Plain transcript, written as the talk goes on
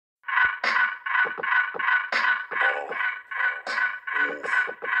I'm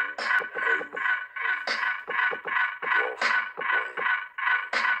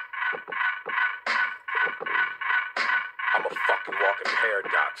a fucking walking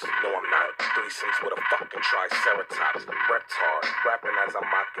paradox. No, I'm not. Threesomes with a fucking triceratops. Reptard, rapping as I'm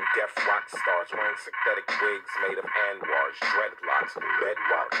mocking deaf rock stars. Wearing synthetic wigs made of anwars. Dreadlocks,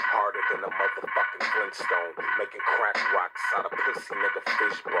 bedrock, harder than a motherfucking Flintstone. Making crack rocks out of pussy nigga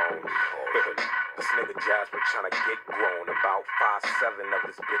fish bones. This nigga Jasper tryna get grown. About 5'7" of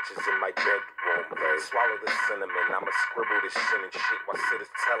his bitches in my bedroom. Swallow the cinnamon, I'ma scribble this shit and shit while Sid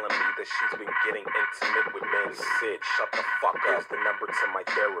is telling me that she's been getting intimate with men. Sid, shut the fuck up. Here's the number to my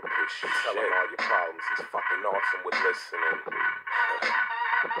therapist. You tell him all your problems. He's fucking awesome with listening.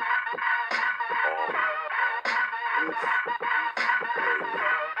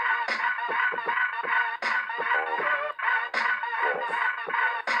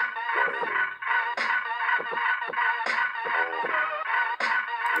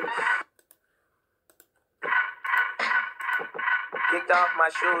 Kicked off my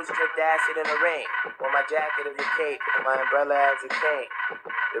shoes, dripped acid in the rain. Wore my jacket as a cape, and my umbrella as a cane.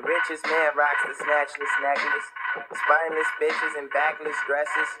 The richest man rocks the snatchless necklace, spineless bitches and backless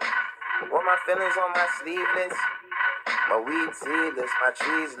dresses. Wore my feelings on my sleeveless, my weed seedless, my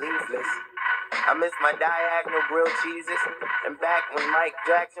trees leafless. I miss my diagonal grilled cheeses, and back when Mike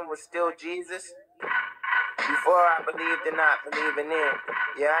Jackson was still Jesus. Before I believed in not believing in.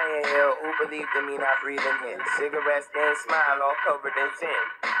 Yeah, I inhale, who believed in me not breathing in. Cigarettes, then smile, all covered in sin.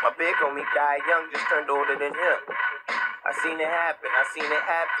 My big homie died young, just turned older than him. I seen it happen, I see it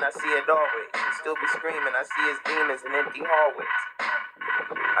always. He still be screaming, I see his demons in empty hallways.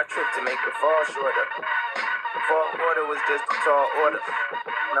 I tripped to make the fall shorter. Fall quarter was just a tall order.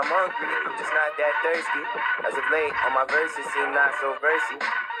 When I'm hungry, I'm just not that thirsty. As of late, all my verses seem not so versy.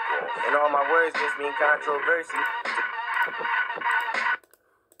 And all my words just mean controversy.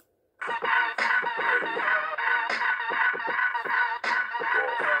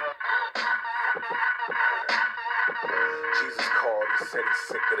 Jesus called, he said he's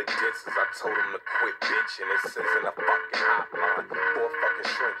sick of the disses. I told him to quit bitching. It says in a fucking hotline for a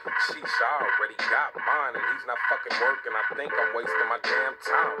fucking shrink. Sheesh, I already got mine and he's not fucking working. I think I'm wasting my damn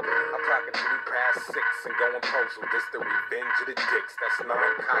time. I'm clocking 3 past 6 and going postal. This the revenge of the dicks. That's 9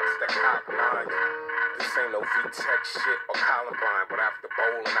 cocks that cock 9. This ain't no V-Tech shit or Columbine, but after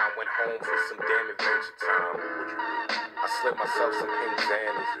bowling I went home for some damn adventure time. I slipped myself some pink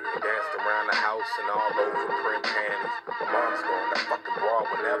Xannies and danced around the house and all over print panties. My mom's going, that fucking broad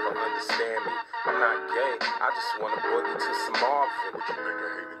will never understand me. I'm not gay, I just want to boogie to some Marvin.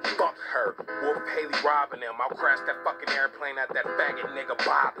 Fuck her, Wolf Haley robbing them. I'll crash that fucking airplane at that faggot nigga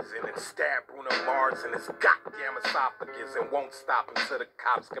Bob is in and stab Bruno Mars in his goddamn esophagus and won't stop until the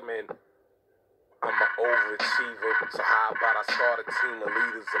cops come in. I'm an overachiever, so how about I start a team of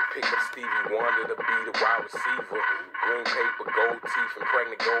leaders and pick up Stevie Wonder to be the wide receiver. Green paper, gold teeth, and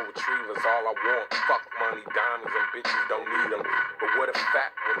pregnant gold retrievers, all I want. Fuck money, diamonds, and bitches don't need them. But where the fat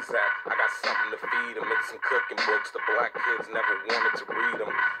ones at? I got something to feed them. It's some cooking books, the black kids never wanted to read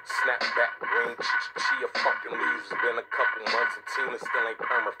them. Snapback, green, chia fucking leaves. It's been a couple months and Tina still ain't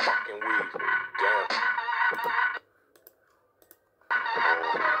perma fucking weed. Damn.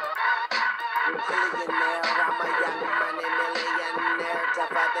 Millionaire, I'm a young money millionaire,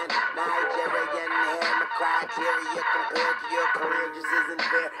 tougher than Nigerian hair. My criteria compared to your career just isn't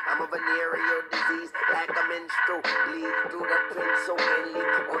fair. I'm a venereal disease, like a menstrual bleed through the pencil and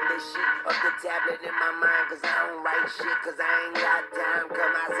leak on the sheet of the tablet in my mind. Cause I don't write shit, cause I ain't got time.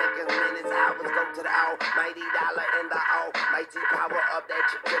 Cause my seconds, minutes, hours go to the almighty dollar in the almighty power of that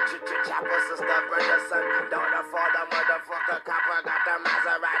chopper. Sister, brother, son, daughter, father, motherfucker, copper. Got the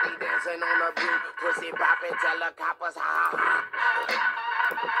Maserati dancing on the pussy poppin', tell the coppers, ha ha ha.